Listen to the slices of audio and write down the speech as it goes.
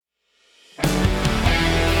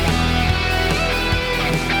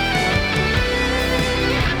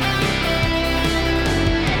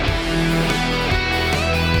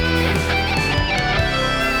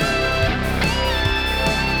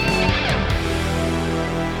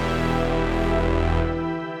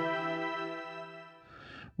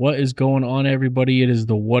What is going on, everybody? It is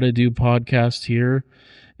the What to Do podcast here.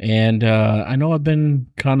 And I know I've been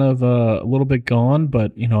kind of a little bit gone,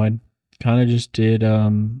 but, I kind of just did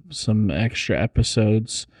some extra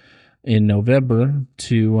episodes in November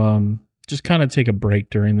to just kind of take a break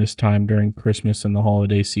during this time, during Christmas and the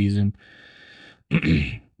holiday season.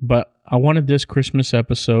 But I wanted this Christmas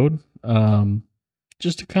episode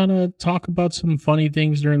just to kind of talk about some funny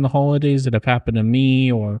things during the holidays that have happened to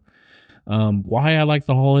me, or why I like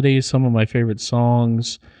the holidays, some of my favorite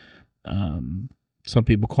songs. Some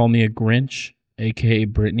people call me a Grinch, aka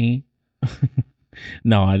Brittany.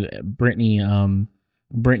 No, Brittany and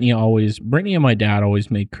my dad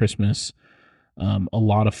always made Christmas a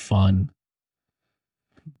lot of fun,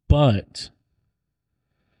 but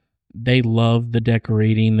they love the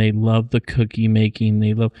decorating, they love the cookie making,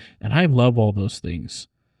 and I love all those things.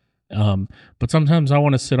 But sometimes I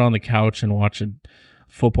want to sit on the couch and watch a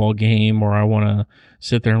football game, or I want to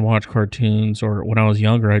sit there and watch cartoons, or when I was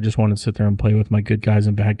younger, I just wanted to sit there and play with my good guys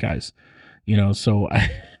and bad guys, so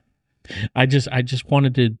I just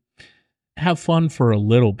wanted to have fun for a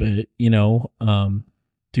little bit, do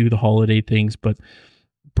the holiday things. But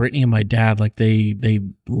Brittany and my dad, like they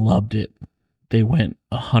loved it. They went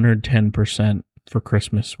 110% for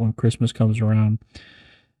Christmas when Christmas comes around.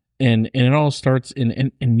 And it all starts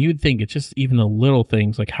and you'd think it's just even the little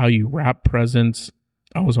things, like how you wrap presents.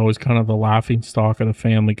 I was always kind of the laughing stock of the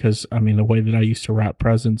family because, the way that I used to wrap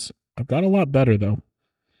presents, I've got a lot better though.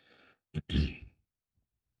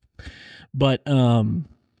 But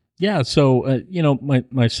yeah, so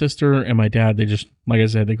my sister and my dad, they just, like I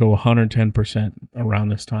said, they go 110% around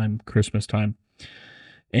this time, Christmas time.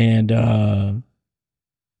 And the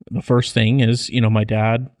first thing is,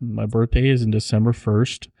 my birthday is in December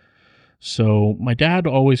 1st. So my dad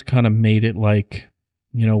always kind of made it like,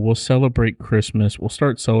 we'll celebrate Christmas. We'll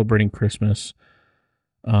start celebrating Christmas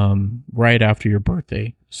right after your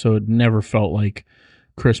birthday. So it never felt like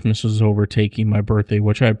Christmas was overtaking my birthday,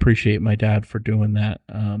 which I appreciate my dad for doing that.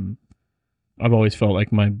 I've always felt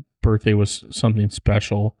like my birthday was something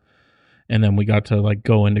special. And then we got to like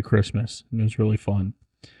go into Christmas. And it was really fun.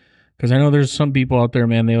 Because I know there's some people out there,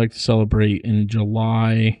 man, they like to celebrate in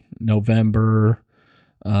July, November.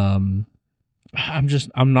 I'm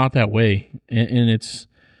not that way. And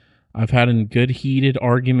I've had good heated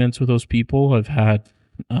arguments with those people. I've had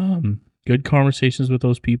good conversations with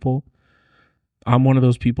those people. I'm one of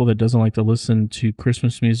those people that doesn't like to listen to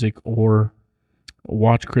Christmas music or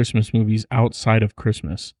watch Christmas movies outside of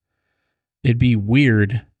Christmas. It'd be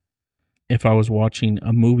weird if I was watching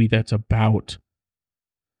a movie that's about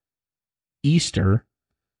Easter.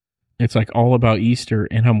 It's like all about Easter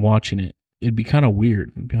and I'm watching it. It'd be kind of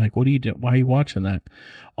weird. It'd be like, what are you doing? Why are you watching that?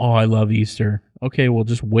 Oh, I love Easter. Okay, well,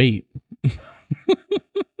 just wait.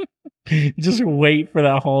 Just wait for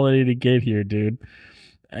that holiday to get here, dude.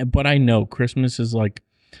 But I know Christmas is like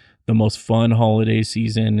the most fun holiday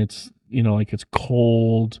season. It's, like it's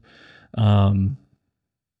cold.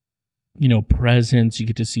 Presents. You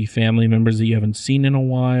get to see family members that you haven't seen in a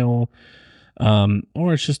while.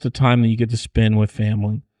 Or it's just a time that you get to spend with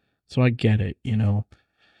family. So I get it,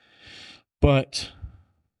 But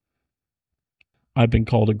I've been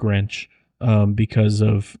called a Grinch because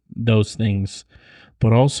of those things.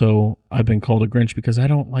 But also, I've been called a Grinch because I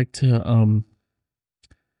don't like to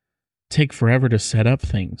take forever to set up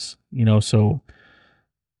things, So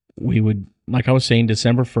we would, like I was saying,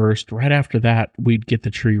 December 1st, right after that, we'd get the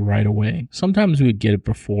tree right away. Sometimes we would get it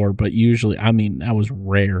before, but usually, that was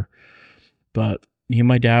rare. But me and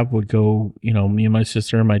my dad would go, me and my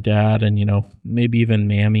sister and my dad and, maybe even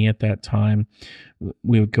Mammy at that time,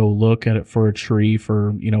 we would go look at it for a tree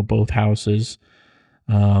for, both houses.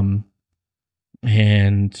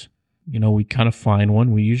 And, we kind of find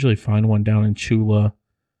one. We usually find one down in Chula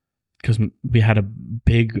because we had a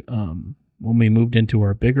big, when we moved into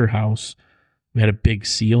our bigger house, we had a big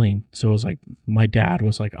ceiling. So it was like, my dad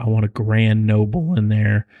was like, I want a Grand Noble in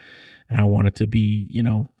there and I want it to be,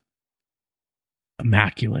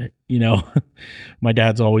 immaculate. My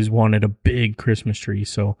dad's always wanted a big Christmas tree.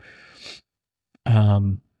 So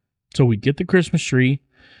we'd get the Christmas tree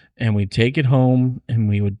and we'd take it home and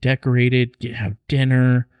we would decorate it, have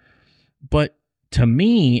dinner. But to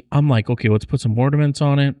me, I'm like, okay, let's put some ornaments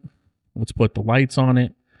on it. Let's put the lights on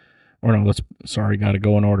it. Or no, got to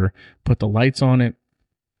go in order. Put the lights on it,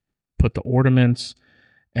 put the ornaments,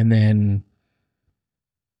 and then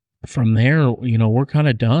from there, we're kind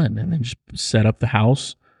of done. And then just set up the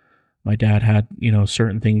house. My dad had,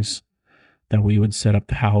 certain things that we would set up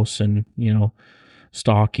the house and,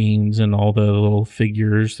 stockings and all the little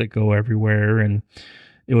figures that go everywhere. And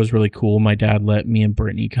it was really cool. My dad let me and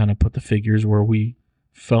Brittany kind of put the figures where we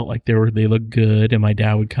felt like they looked good, and my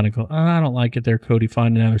dad would kind of go, I don't like it there, Cody,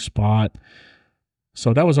 find another spot.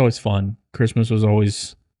 So that was always fun. Christmas was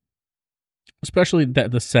always, especially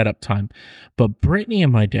the setup time. But Brittany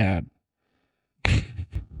and my dad,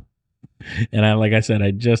 and like I said,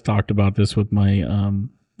 I just talked about this with my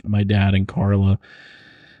dad and Carla,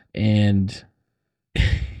 and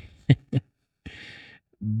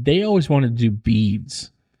they always wanted to do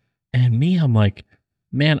beads. And me, I'm like,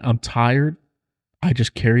 man, I'm tired. I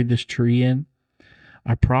just carried this tree in.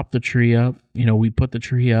 I propped the tree up. We put the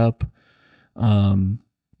tree up.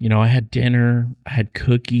 I had dinner. I had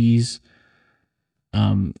cookies.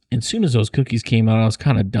 And as soon as those cookies came out, I was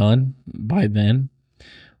kind of done by then.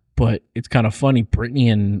 But it's kind of funny. Brittany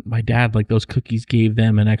and my dad, like those cookies gave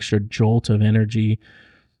them an extra jolt of energy.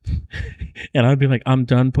 And I'd be like, I'm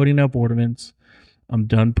done putting up ornaments. I'm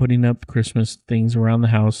done putting up Christmas things around the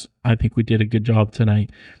house. I think we did a good job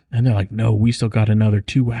tonight. And they're like, no, we still got another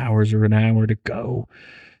 2 hours or an hour to go.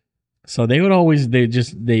 So they would always, they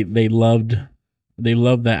loved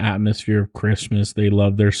the atmosphere of Christmas. They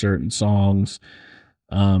loved their certain songs.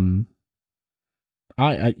 I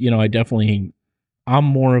definitely, I'm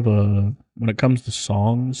more of a, when it comes to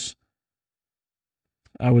songs,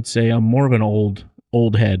 I would say I'm more of an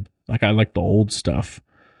old head. Like I like the old stuff.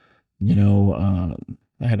 I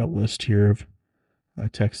had a list here I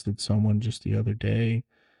texted someone just the other day.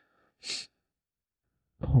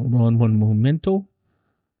 Hold on one momento.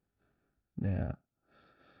 Yeah.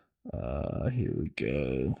 Here we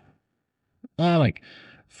go. I like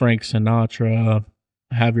Frank Sinatra,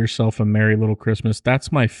 Have Yourself a Merry Little Christmas.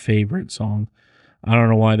 That's my favorite song. I don't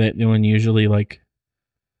know why that one usually like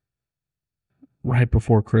right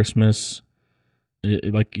before Christmas,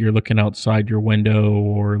 like you're looking outside your window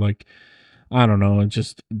or like, I don't know,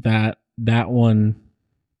 just that one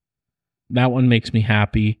makes me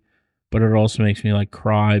happy, but it also makes me like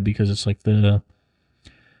cry because it's like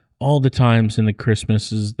all the times in the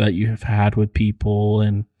Christmases that you have had with people,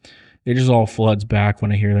 and it just all floods back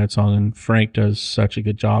when I hear that song. And Frank does such a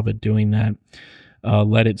good job at doing that.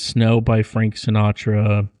 Let It Snow by Frank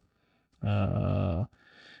Sinatra.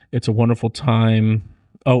 It's a Wonderful Time.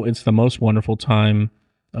 Oh, It's the Most Wonderful Time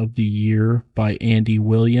of the Year by Andy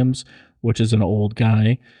Williams, which is an old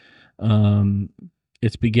guy.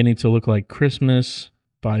 It's Beginning to Look Like Christmas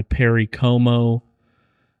by Perry Como.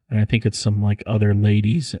 And I think it's some like other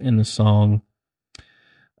ladies in the song.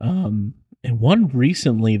 And one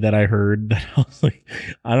recently that I heard that I was like,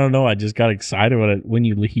 I don't know, I just got excited when when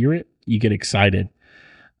you hear it, you get excited.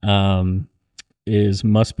 Is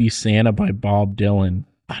Must Be Santa by Bob Dylan.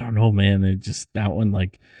 I don't know, man. It just, that one,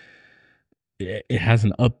 like, it has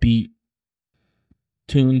an upbeat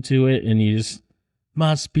tune to it, and you just,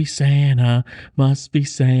 must be Santa, must be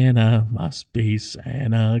Santa, must be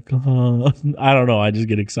Santa Claus. I don't know. I just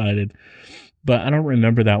get excited. But I don't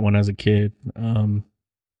remember that one as a kid.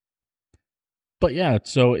 But yeah,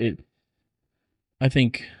 so I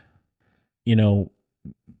think,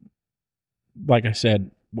 like I said,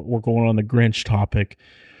 we're going on the Grinch topic.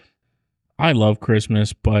 I love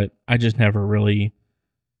Christmas, but I just never really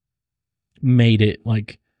made it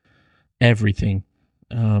like everything.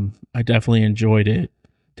 I definitely enjoyed it.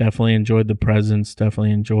 Definitely enjoyed the presents.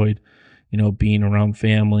 Definitely enjoyed, being around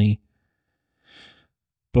family.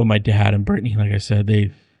 But my dad and Brittany, like I said,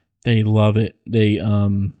 they love it. They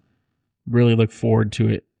really look forward to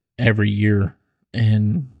it every year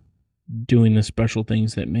and doing the special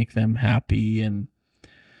things that make them happy.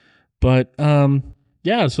 But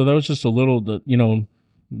yeah, so that was just a little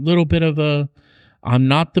bit of a, I'm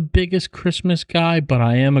not the biggest Christmas guy, but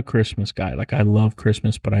I am a Christmas guy. Like I love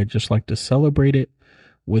Christmas, but I just like to celebrate it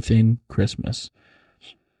within Christmas.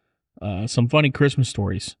 Some funny Christmas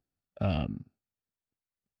stories.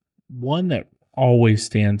 One that always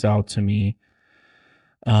stands out to me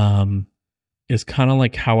is kind of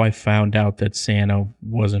like how I found out that Santa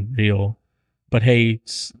wasn't real. But hey,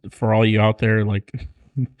 for all you out there, like,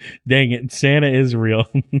 dang it, Santa is real.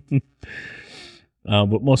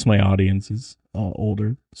 But most of my audience is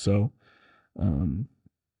older, so dang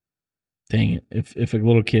it. If a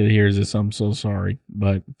little kid hears this, I'm so sorry,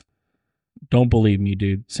 but don't believe me,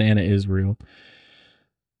 dude. Santa is real.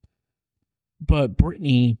 But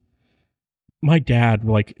Brittany, my dad,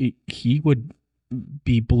 like he would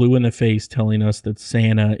be blue in the face telling us that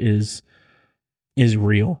Santa is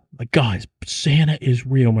real. Like, guys, Santa is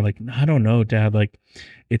real. And we're like, I don't know, Dad. Like,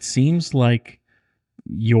 it seems like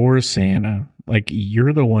you're Santa. Like,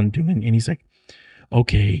 you're the one doing. And he's like,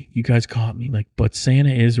 okay, you guys caught me. Like, but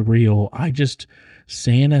Santa is real.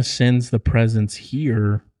 Santa sends the presents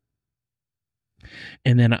here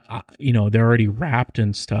And then they're already wrapped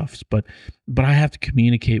and stuff, but I have to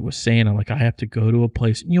communicate with Santa. Like I have to go to a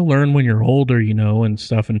place, and you'll learn when you're older, and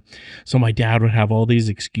stuff. And so my dad would have all these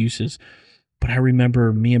excuses. But I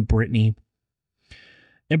remember me and Brittany,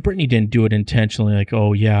 didn't do it intentionally, like,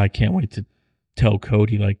 oh yeah, I can't wait to tell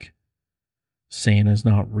Cody, like, Santa's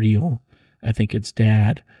not real, I think it's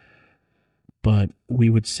dad. But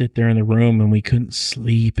we would sit there in the room and we couldn't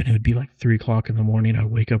sleep, and it would be like 3 o'clock in the morning. I'd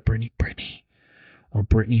wake up Brittany, or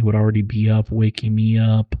Brittany would already be up waking me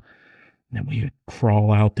up. And then we would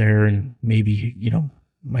crawl out there, and maybe,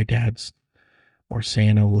 my dad's or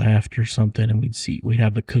Santa left or something, and we'd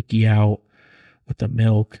have the cookie out with the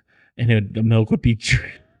milk, and the milk would be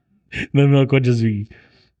the milk would just be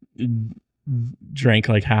drank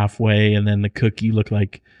like halfway, and then the cookie looked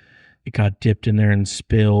like it got dipped in there and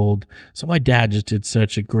spilled. So my dad just did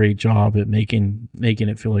such a great job at making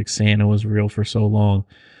it feel like Santa was real for so long.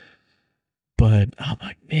 But I'm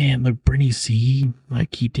like, man, look, Brittany, see,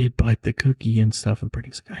 like he did bite the cookie and stuff. And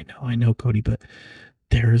Brittany's like, I know, Cody, but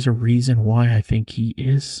there is a reason why I think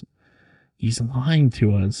he's lying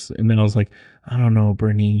to us. And then I was like, I don't know,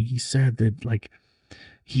 Brittany. He said that, like,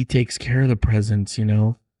 he takes care of the presents,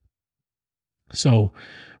 So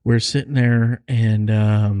we're sitting there,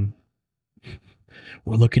 and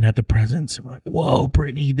we're looking at the presents. And we're like, whoa,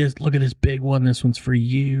 Brittany, look at this big one. This one's for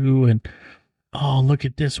you. And oh, look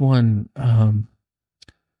at this one.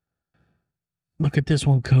 Look at this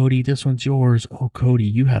one, Cody. This one's yours. Oh, Cody,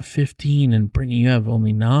 you have 15, and Brittany, you have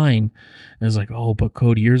only 9. And it's like, oh, but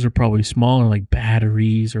Cody, yours are probably smaller, like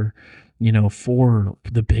batteries, or, for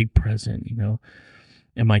the big present,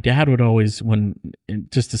 And my dad would always,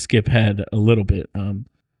 just to skip ahead a little bit, I'll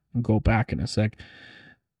go back in a sec.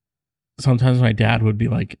 Sometimes my dad would be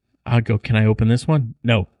like, I'd go, can I open this one?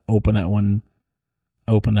 No, open that one.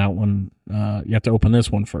 Open that one. You have to open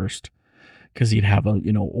this one first. Because he'd have a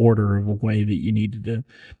order of a way that you needed to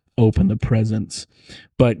open the presents.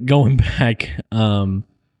 But going back,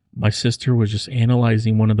 my sister was just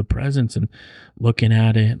analyzing one of the presents and looking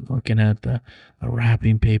at the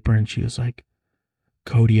wrapping paper, and she was like,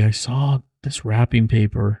 Cody, I saw this wrapping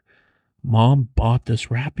paper. Mom bought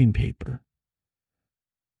this wrapping paper.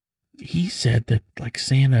 He said that, like,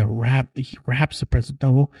 Santa wraps the present.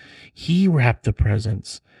 No, he wrapped the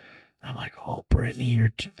presents. I'm like, oh, Brittany,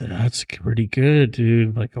 that's pretty good,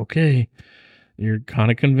 dude. Like, okay, you're kind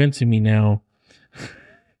of convincing me now.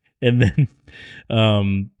 And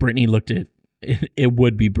then Brittany looked at it.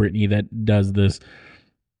 Would be Brittany that does this.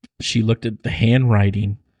 She looked at the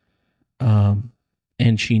handwriting, and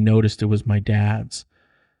she noticed it was my dad's.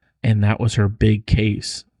 And that was her big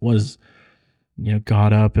case, was,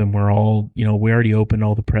 got up, and we're all, we already opened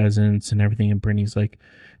all the presents and everything. And Brittany's like,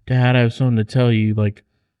 Dad, I have something to tell you. Like,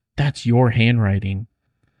 that's your handwriting.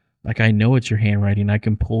 Like, I know it's your handwriting. I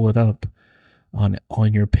can pull it up on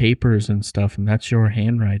your papers and stuff, and that's your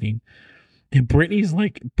handwriting. And Brittany's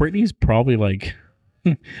probably like,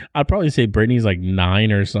 I'd probably say Brittany's like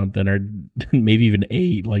 9 or something, or maybe even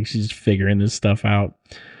 8. Like, she's figuring this stuff out.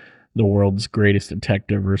 The world's greatest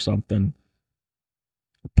detective or something.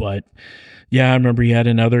 But yeah, I remember he had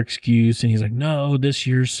another excuse, and he's like, no, this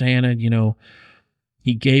year's Santa,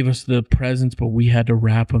 he gave us the presents, but we had to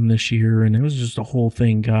wrap them this year. And it was just a whole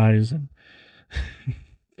thing, guys.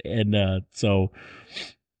 And so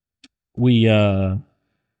we, and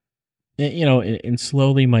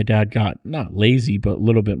slowly my dad got not lazy, but a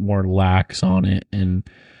little bit more lax on it. And,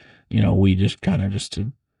 we just kind of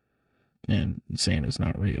and Santa's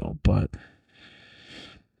not real, but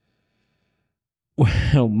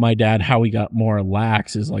well, my dad, how he got more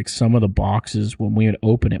lax is, like, some of the boxes, when we would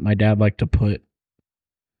open it, my dad liked to put,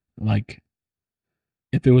 like,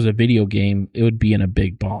 if it was a video game, it would be in a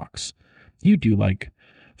big box. You do like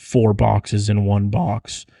 4 boxes in one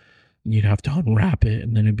box. You'd have to unwrap it,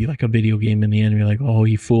 and then it'd be like a video game in the end. You're like, oh,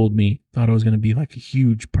 he fooled me. Thought it was going to be like a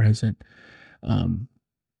huge present.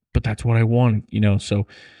 But that's what I wanted, so.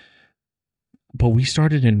 But we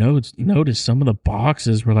started to notice some of the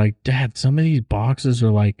boxes were like, Dad, some of these boxes are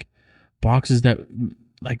like boxes that,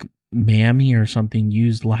 like, Mammy or something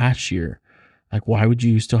used last year. Like, why would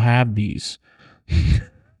you still have these?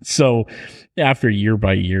 So after year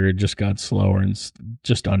by year, it just got slower, and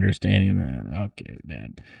just understanding that, okay,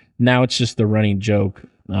 man. Now it's just the running joke.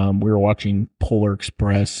 We were watching Polar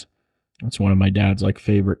Express. That's one of my dad's, like,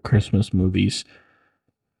 favorite Christmas movies.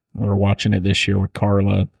 We were watching it this year with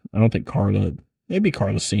Carla. I don't think maybe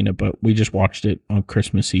Carla's seen it, but we just watched it on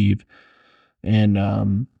Christmas Eve.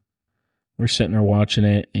 And we're sitting there watching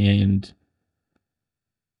it, and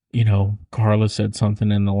Carla said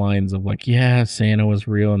something in the lines of, like, yeah, Santa was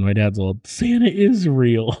real. And my dad's all, Santa is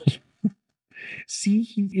real. See,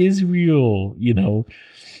 he is real, you know.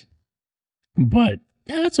 But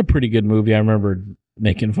yeah, that's a pretty good movie. I remember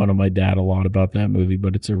making fun of my dad a lot about that movie,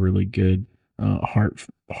 but it's a really good,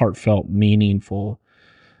 heartfelt, meaningful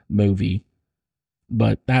movie.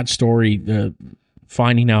 But that story, the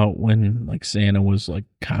finding out when like Santa was like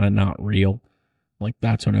kind of not real, like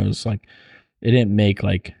that's when I was like, it didn't make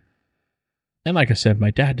like, and like I said,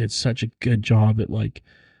 my dad did such a good job at like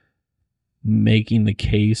making the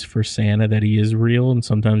case for Santa that he is real. And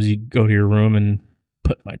sometimes you go to your room and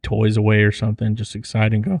put my toys away or something, just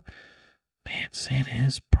excited and go, man, Santa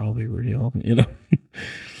is probably real, you know.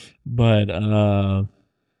 But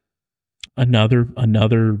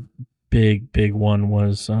another big one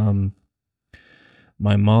was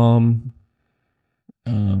my mom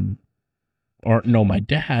um or no, my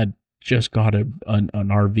dad just got an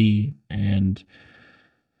RV, and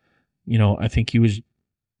you know, I think he was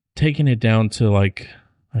taking it down to like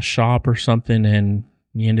a shop or something, and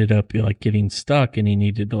he ended up like getting stuck, and he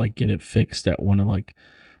needed to like get it fixed at one of like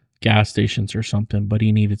gas stations or something, but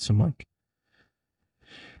he needed some like,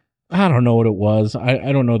 I don't know what it was.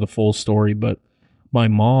 I don't know the full story, but my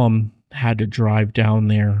mom had to drive down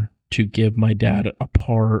there to give my dad a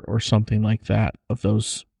part or something like that of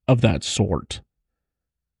that sort.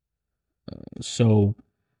 So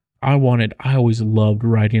I always loved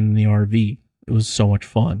riding in the RV. It was so much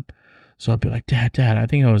fun. So I'd be like, Dad, I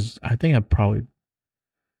think I'm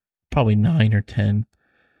probably 9 or 10.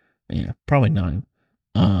 Yeah, probably 9.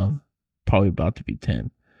 Um, Probably about to be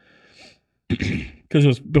 10. Because it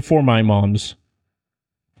was before my mom's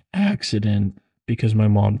accident, because my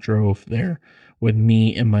mom drove there with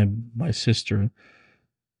me and my sister.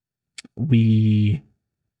 We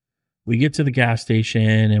we get to the gas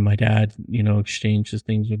station, and my dad, you know, exchanges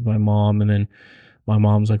things with my mom, and then my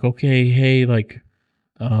mom's like, okay, hey, like,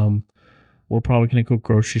 um, we're probably gonna go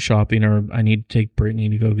grocery shopping, or I need to take Brittany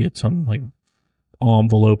to go get some like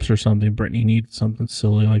envelopes or something. Brittany needs something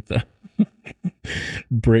silly like that.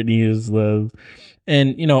 Brittany is the,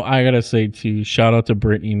 and you know, I gotta say too, shout out to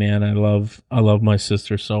Brittany, man. I love my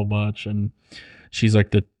sister so much, and she's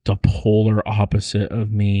like the polar opposite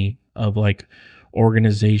of me, of like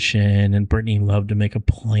organization, and Brittany loved to make a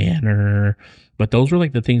planner, but those were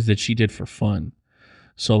like the things that she did for fun.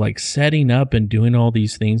 So like setting up and doing all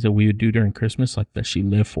these things that we would do during Christmas, like that she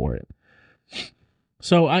lived for it.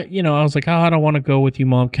 So I was like, oh, I don't want to go with you,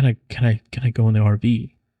 Mom. Can I go in the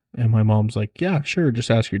RV? And my mom's like, yeah, sure.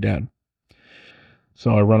 Just ask your dad.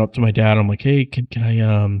 So I run up to my dad. I'm like, hey, can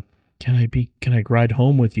I ride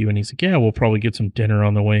home with you? And he's like, yeah, we'll probably get some dinner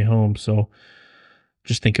on the way home. So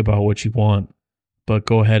just think about what you want, but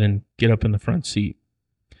go ahead and get up in the front seat.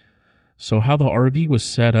 So how the RV was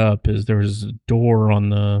set up is there was a door on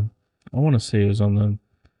the, I want to say it was on the,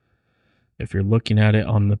 if you're looking at it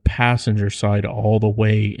on the passenger side, all the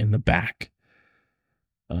way in the back.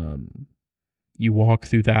 You walk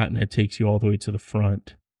through that and it takes you all the way to the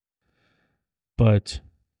front. But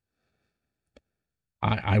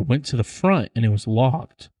I went to the front and it was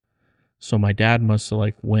locked. So my dad must have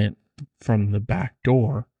like went from the back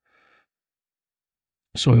door.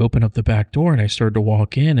 So I opened up the back door and I started to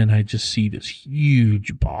walk in, and I just see this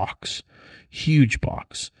huge box. Huge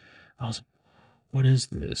box. I was like, what is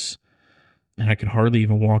this? And I could hardly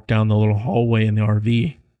even walk down the little hallway in the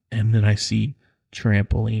RV. And then I see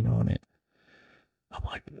trampoline on it. I'm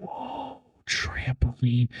like, whoa,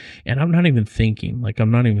 trampoline. And I'm not even thinking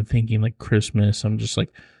like Christmas. I'm just like,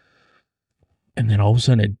 and then all of a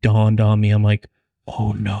sudden it dawned on me. I'm like,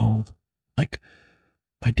 oh no, like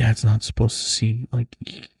my dad's not supposed to see, like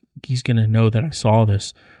he's going to know that I saw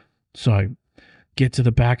this. So I get to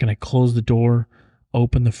the back and I close the door,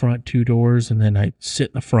 open the front 2 doors, and then I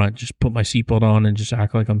sit in the front, just put my seatbelt on and just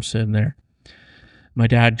act like I'm sitting there. My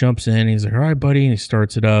dad jumps in. He's like, all right, buddy. And he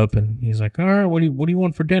starts it up, and he's like, all right, what do you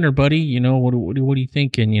want for dinner, buddy? You know, what are you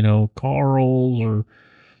thinking? You know, Carl's, or,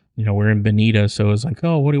 you know, we're in Bonita. So it's like,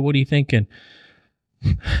 oh, what are you thinking?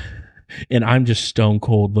 And I'm just stone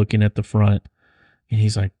cold looking at the front, and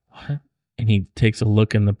he's like, what? And he takes a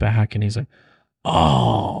look in the back, and he's like,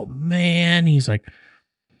 oh man. He's like,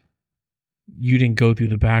 you didn't go through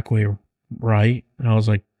the back way, right? And I was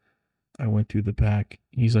like, I went through the back.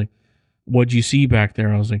 He's like, what'd you see back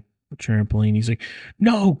there? I was like, a trampoline. He's like,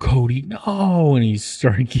 no, Cody, no. And he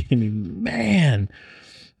started getting, man,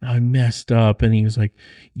 I messed up. And he was like,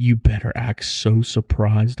 you better act so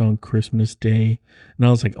surprised on Christmas Day. And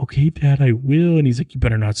I was like, okay, Dad, I will. And he's like, you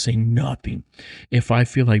better not say nothing. If I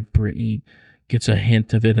feel like Brittany gets a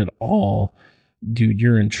hint of it at all, dude,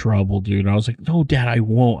 you're in trouble, dude. And I was like, no, Dad, I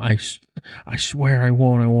won't. I swear I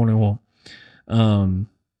won't.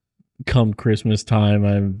 Come Christmas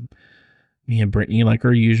time, me and Brittany, like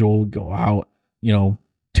our usual, would go out,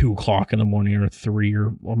 2 o'clock in the morning or three,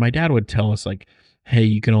 or my dad would tell us like, hey,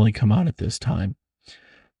 you can only come out at this time.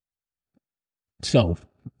 So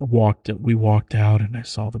we walked out and I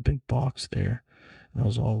saw the big box there and I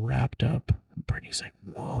was all wrapped up. And Brittany's like,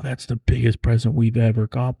 whoa, that's the biggest present we've ever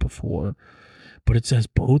got before. But it says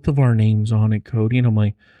both of our names on it, Cody. And I'm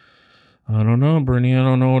like, I don't know, Brittany. I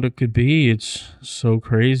don't know what it could be. It's so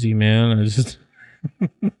crazy, man. I just,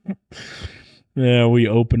 yeah, we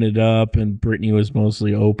opened it up and Brittany was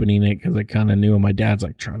mostly opening it because I kind of knew. And my dad's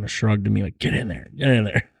like trying to shrug to me, like, get in there, get in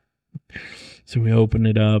there. So we opened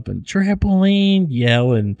it up and trampoline,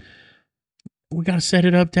 yelling, we got to set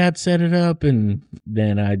it up, Dad, set it up. And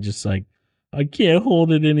then I just like, I can't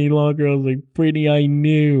hold it any longer. I was like, Brittany, I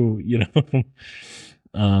knew,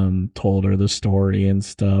 told her the story and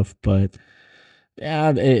stuff. But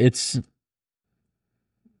yeah, it's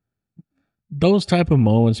those type of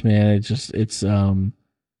moments, man. And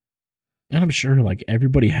I'm sure like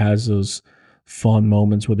everybody has those fun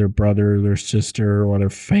moments with their brother, their sister, or their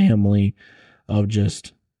family of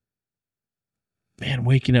just, man,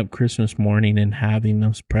 waking up Christmas morning and having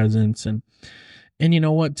those presents. And you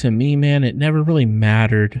know what? To me, man, it never really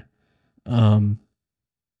mattered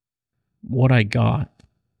what I got.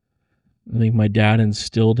 I think my dad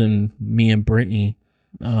instilled in me and Brittany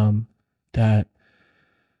that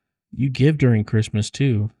you give during Christmas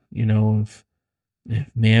too. If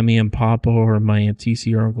Mammy and Papa or my Aunt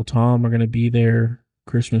Tisi or Uncle Tom are going to be there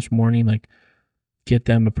Christmas morning, like get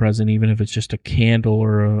them a present, even if it's just a candle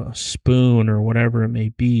or a spoon or whatever it may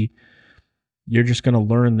be. You're just going to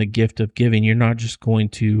learn the gift of giving. You're not just going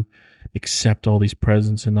to accept all these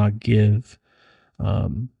presents and not give.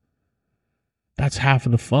 That's half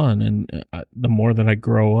of the fun. And the more that I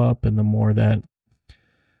grow up and the more that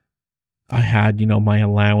I had, my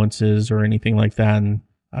allowances or anything like that, and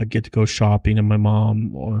I'd get to go shopping, and my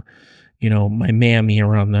mom or, my mammy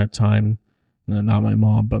around that time, not my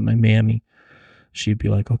mom, but my mammy, she'd be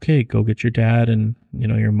like, okay, go get your dad and,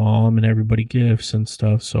 your mom and everybody gifts and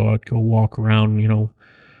stuff. So I'd go walk around,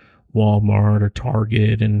 Walmart or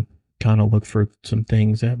Target and kind of look for some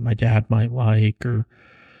things that my dad might like,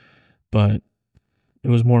 but it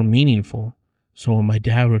was more meaningful. So when my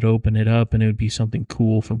dad would open it up and it would be something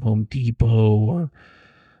cool from Home Depot or,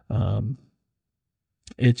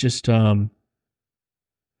 it just, you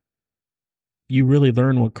really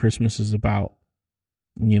learn what Christmas is about.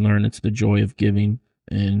 And you learn it's the joy of giving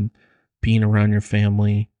and being around your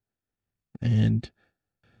family. And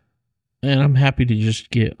I'm happy to just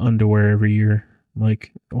get underwear every year.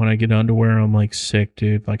 Like when I get underwear, I'm like sick,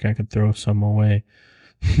 dude. Like I could throw some away.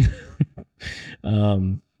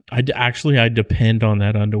 I depend on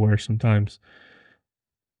that underwear sometimes.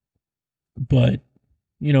 But,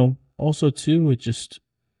 also too, it just,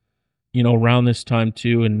 around this time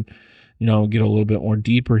too, and, I'll get a little bit more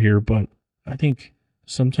deeper here, but I think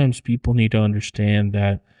sometimes people need to understand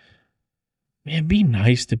that, man, be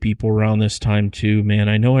nice to people around this time too, man.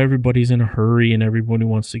 I know everybody's in a hurry and everybody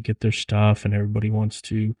wants to get their stuff and everybody wants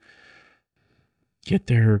to get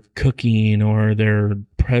their cooking or their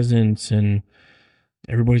presents, and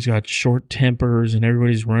everybody's got short tempers and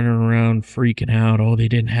everybody's running around freaking out. Oh, they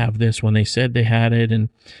didn't have this when they said they had it. And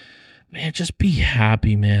man, just be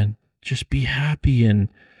happy, man. Just be happy. And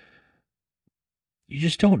you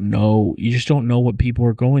just don't know. You just don't know what people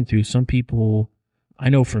are going through. Some people, I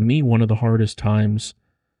know for me, one of the hardest times,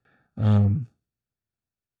 some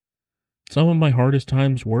of my hardest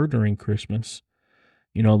times were during Christmas.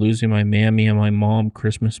 Losing my mammy and my mom,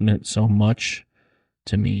 Christmas meant so much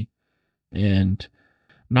to me. And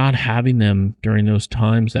not having them during those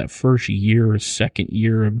times, that first year or second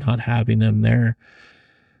year of not having them there,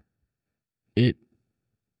 it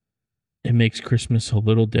makes Christmas a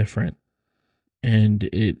little different. And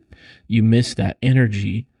you miss that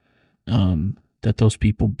energy that those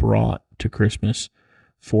people brought to Christmas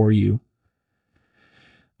for you.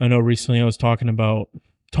 I know recently I was talking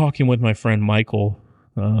with my friend Michael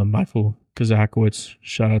Kazakowicz,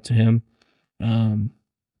 shout out to him.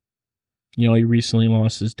 He recently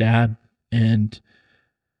lost his dad, and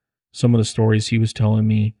some of the stories he was telling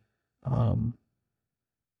me,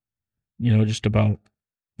 just about,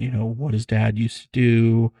 what his dad used to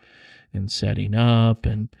do and setting up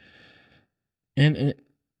and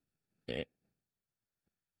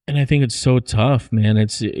I think it's so tough, man.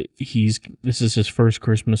 This is his first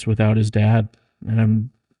Christmas without his dad. And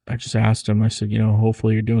I just asked him, I said,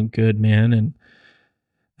 hopefully you're doing good, man. And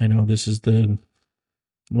I know this is the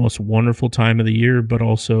most wonderful time of the year, but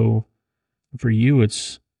also for you,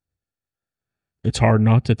 it's hard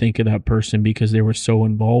not to think of that person because they were so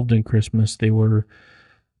involved in Christmas. They were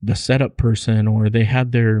the setup person, or they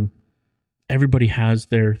had their, everybody has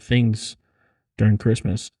their things during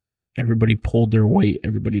Christmas. Everybody pulled their weight.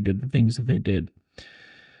 Everybody did the things that they did.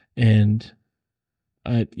 And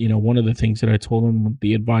one of the things that I told him,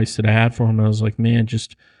 the advice that I had for him, I was like, man,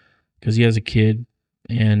 just because he has a kid,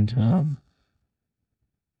 and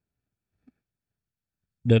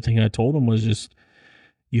the thing I told him was just,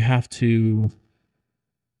 you have to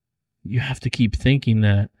keep thinking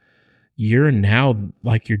that you're now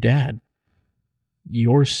like your dad.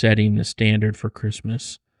 You're setting the standard for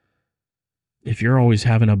Christmas. If you're always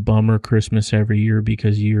having a bummer Christmas every year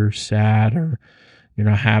because you're sad, or you're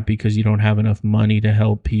not happy because you don't have enough money to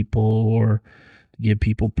help people or give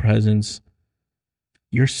people presents,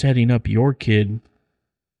 you're setting up your kid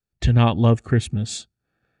to not love Christmas,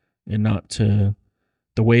 and not to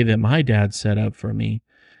the way that my dad set up for me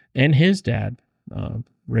and his dad,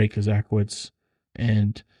 Ray Kazakowicz.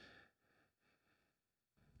 And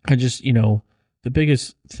I just, the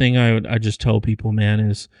biggest thing I just tell people, man,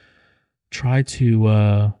 is try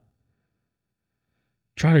to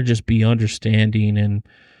just be understanding and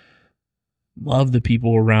love the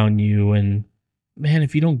people around you. And man,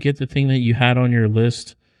 if you don't get the thing that you had on your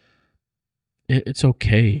list, it's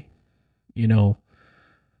okay.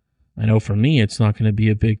 I know for me, it's not going to be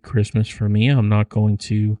a big Christmas for me. I'm not going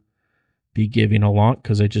to be giving a lot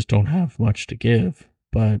because I just don't have much to give.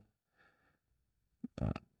 But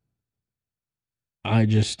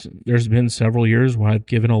there's been several years where I've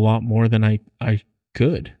given a lot more than I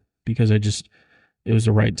could, because it was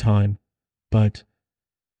the right time. But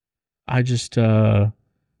I just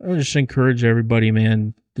encourage everybody,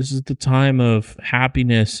 man, this is the time of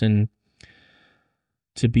happiness, and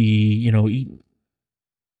to be,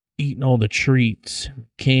 eating all the treats,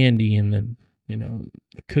 candy, and the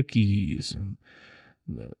cookies, and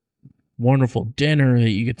the wonderful dinner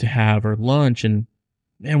that you get to have, or lunch. And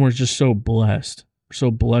man, we're just so blessed. We're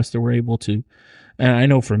so blessed that we're able to, and I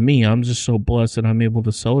know for me, I'm just so blessed that I'm able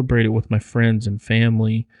to celebrate it with my friends and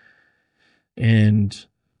family. And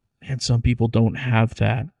some people don't have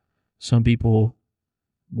that. Some people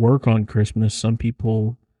work on Christmas. Some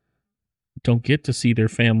people don't get to see their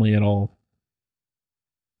family at all.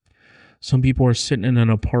 Some people are sitting in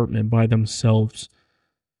an apartment by themselves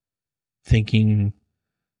thinking,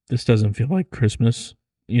 this doesn't feel like Christmas,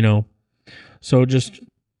 So just,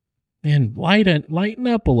 man, lighten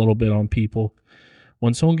up a little bit on people.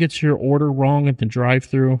 When someone gets your order wrong at the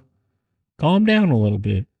drive-thru, calm down a little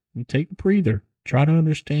bit. You take a breather. Try to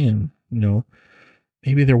understand,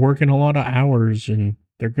 Maybe they're working a lot of hours, and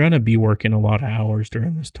they're going to be working a lot of hours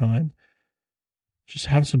during this time. Just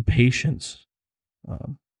have some patience.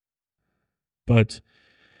 But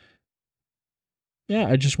yeah,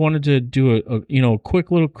 I just wanted to do a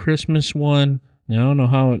quick little Christmas one. I don't know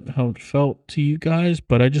how it felt to you guys,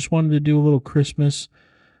 but I just wanted to do a little Christmas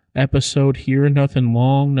episode here. Nothing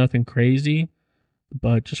long, nothing crazy,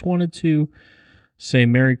 but just wanted to say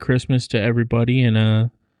Merry Christmas to everybody,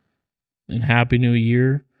 and Happy New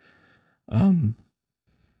Year. This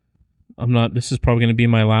is probably going to be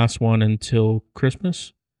my last one until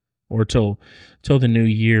Christmas, or till the new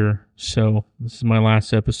year. So this is my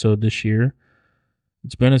last episode this year.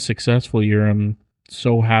 It's been a successful year. I'm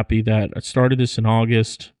so happy that I started this in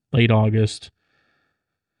August, late August,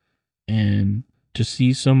 and to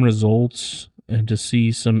see some results, and to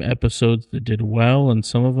see some episodes that did well, and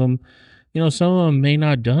some of them may not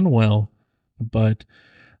have done well, but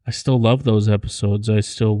I still love those episodes. I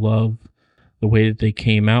still love the way that they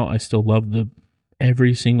came out. I still love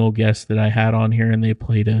every single guest that I had on here, and they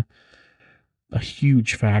played a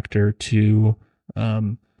huge factor to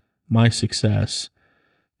my success.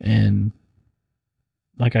 And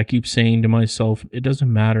like I keep saying to myself, it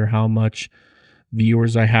doesn't matter how much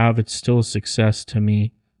viewers I have, it's still a success to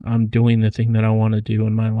me. I'm doing the thing that I want to do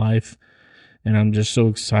in my life, and I'm just so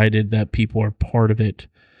excited that people are part of it.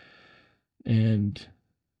 And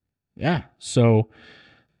yeah, so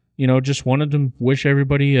just wanted to wish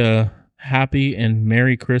everybody a happy and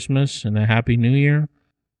Merry Christmas and a Happy New Year.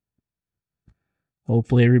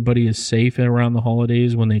 Hopefully everybody is safe around the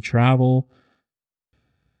holidays when they travel.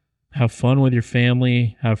 Have fun with your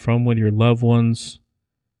family. Have fun with your loved ones.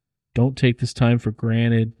 Don't take this time for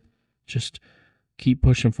granted. Just keep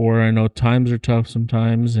pushing forward. I know times are tough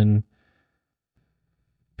sometimes, and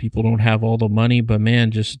people don't have all the money, but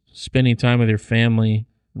man, just spending time with your family,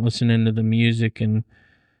 listening to the music, and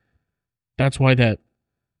that's why that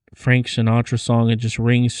Frank Sinatra song, it just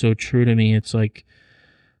rings so true to me. It's like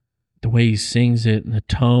the way he sings it and the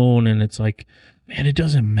tone, and it's like, man, it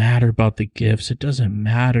doesn't matter about the gifts. It doesn't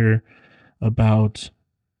matter about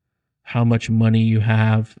how much money you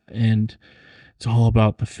have. And It's all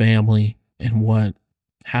about the family and what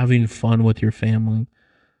having fun with your family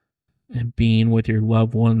and being with your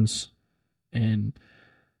loved ones and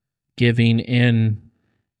giving and,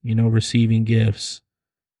 receiving gifts.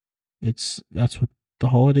 That's what the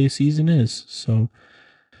holiday season is. So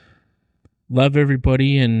love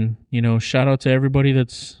everybody, and, shout out to everybody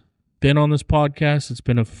that's been on this podcast. It's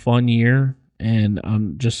been a fun year, and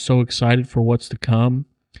I'm just so excited for what's to come.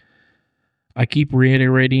 I keep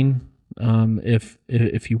reiterating,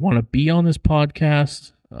 if you want to be on this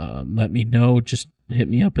podcast, let me know. Just hit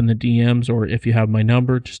me up in the DMs, or if you have my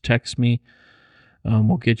number, just text me.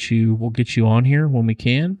 We'll get you on here when we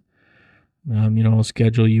can. I'll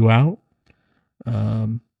schedule you out.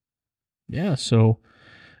 Yeah. So,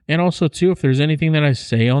 and also too, if there's anything that I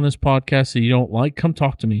say on this podcast that you don't like, come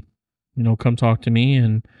talk to me. Come talk to me,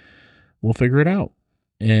 and we'll figure it out.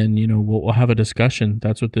 And we'll have a discussion.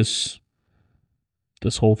 That's what this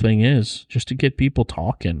whole thing is, just to get people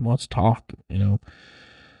talking. Let's talk.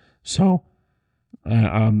 So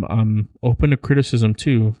I'm open to criticism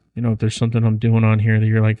too. If there's something I'm doing on here that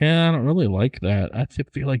you're like, I don't really like that, I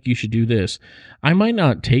feel like you should do this. I might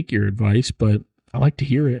not take your advice, but I like to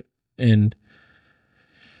hear it, and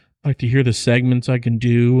I like to hear the segments I can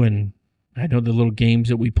do, and I know the little games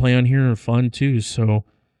that we play on here are fun too. So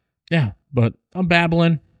yeah, but I'm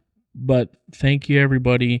babbling. But thank you,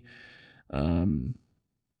 everybody.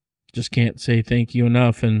 Just can't say thank you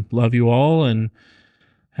enough, and love you all, and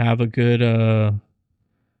have a good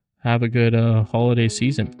holiday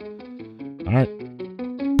season. All right.